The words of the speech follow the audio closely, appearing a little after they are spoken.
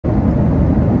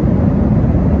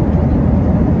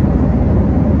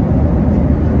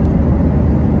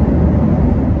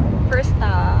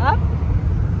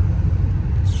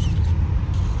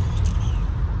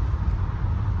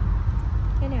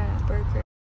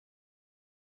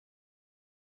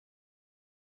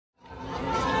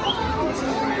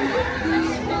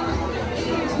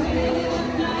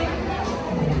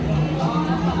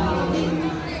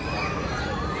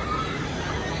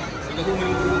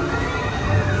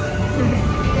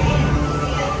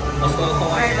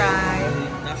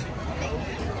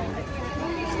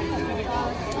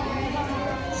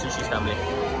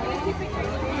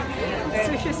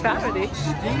family.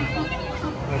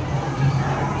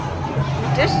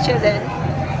 Just chilling.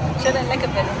 Chilling like a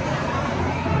bit.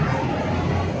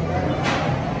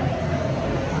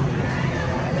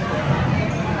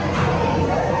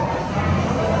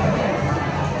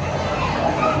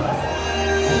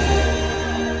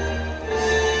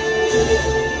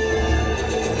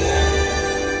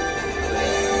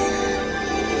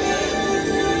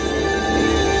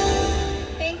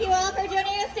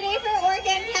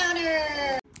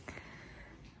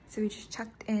 So we just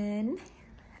checked in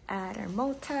at our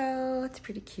motel. It's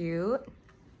pretty cute.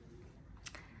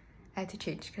 I had to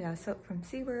change because I was soaked from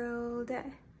SeaWorld.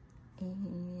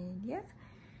 And yeah,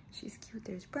 she's cute.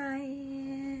 There's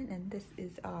Brian. And this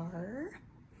is our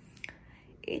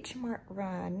H Mart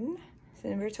run. So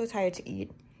we're so tired to eat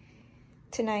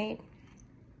tonight.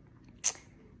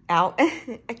 Out.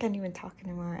 I can't even talk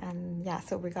anymore. And yeah,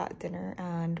 so we got dinner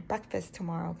and breakfast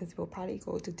tomorrow because we'll probably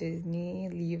go to Disney,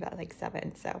 leave at like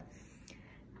 7. So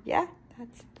yeah,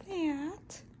 that's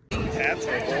that. Cats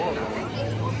are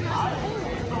horrible.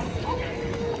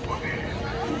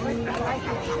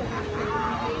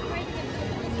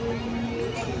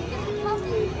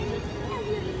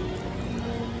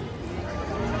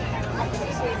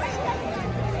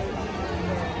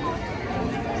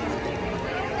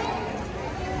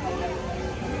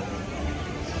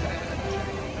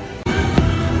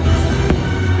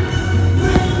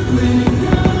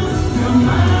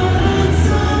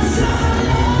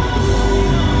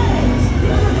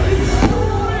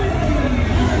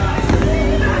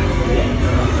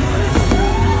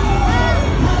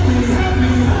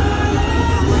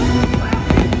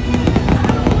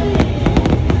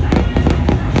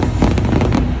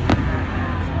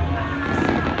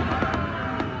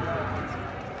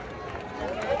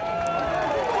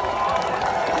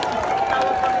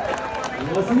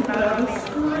 Wasn't that a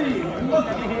scream?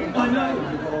 I know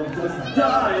you're all just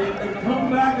dying to come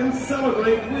back and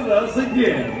celebrate with us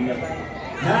again.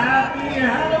 Happy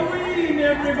Halloween,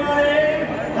 everybody!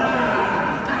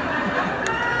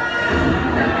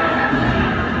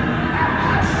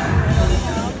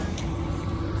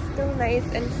 Still nice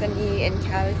and sunny in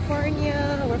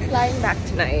California. We're flying back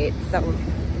tonight, so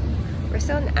we're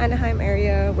still in the Anaheim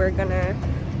area. We're gonna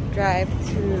drive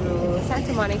to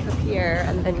Santa Monica Pier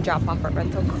and then drop off our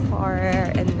rental car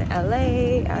in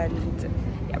LA, and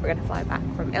yeah, we're gonna fly back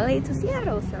from LA to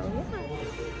Seattle, so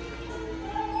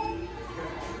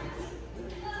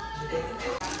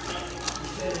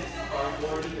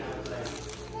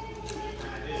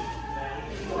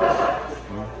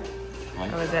yeah.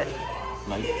 How was it?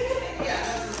 Nice. I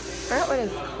forgot what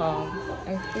it's called.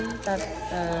 I think that's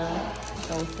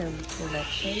the Dolphin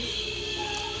Collection.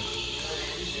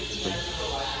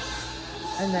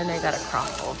 And then I got a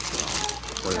croffle.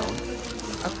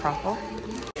 A croffle.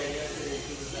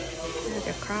 Yeah,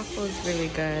 the croffle is really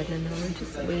good, and then we're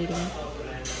just waiting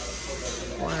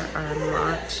for our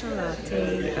matcha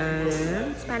latte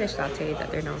and Spanish latte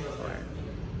that they're known for.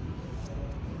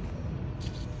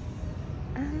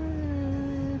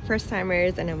 First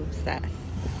timers, and I'm obsessed.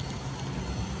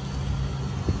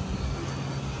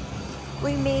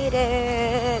 We made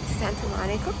it to Santa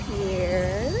Monica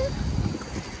Pier.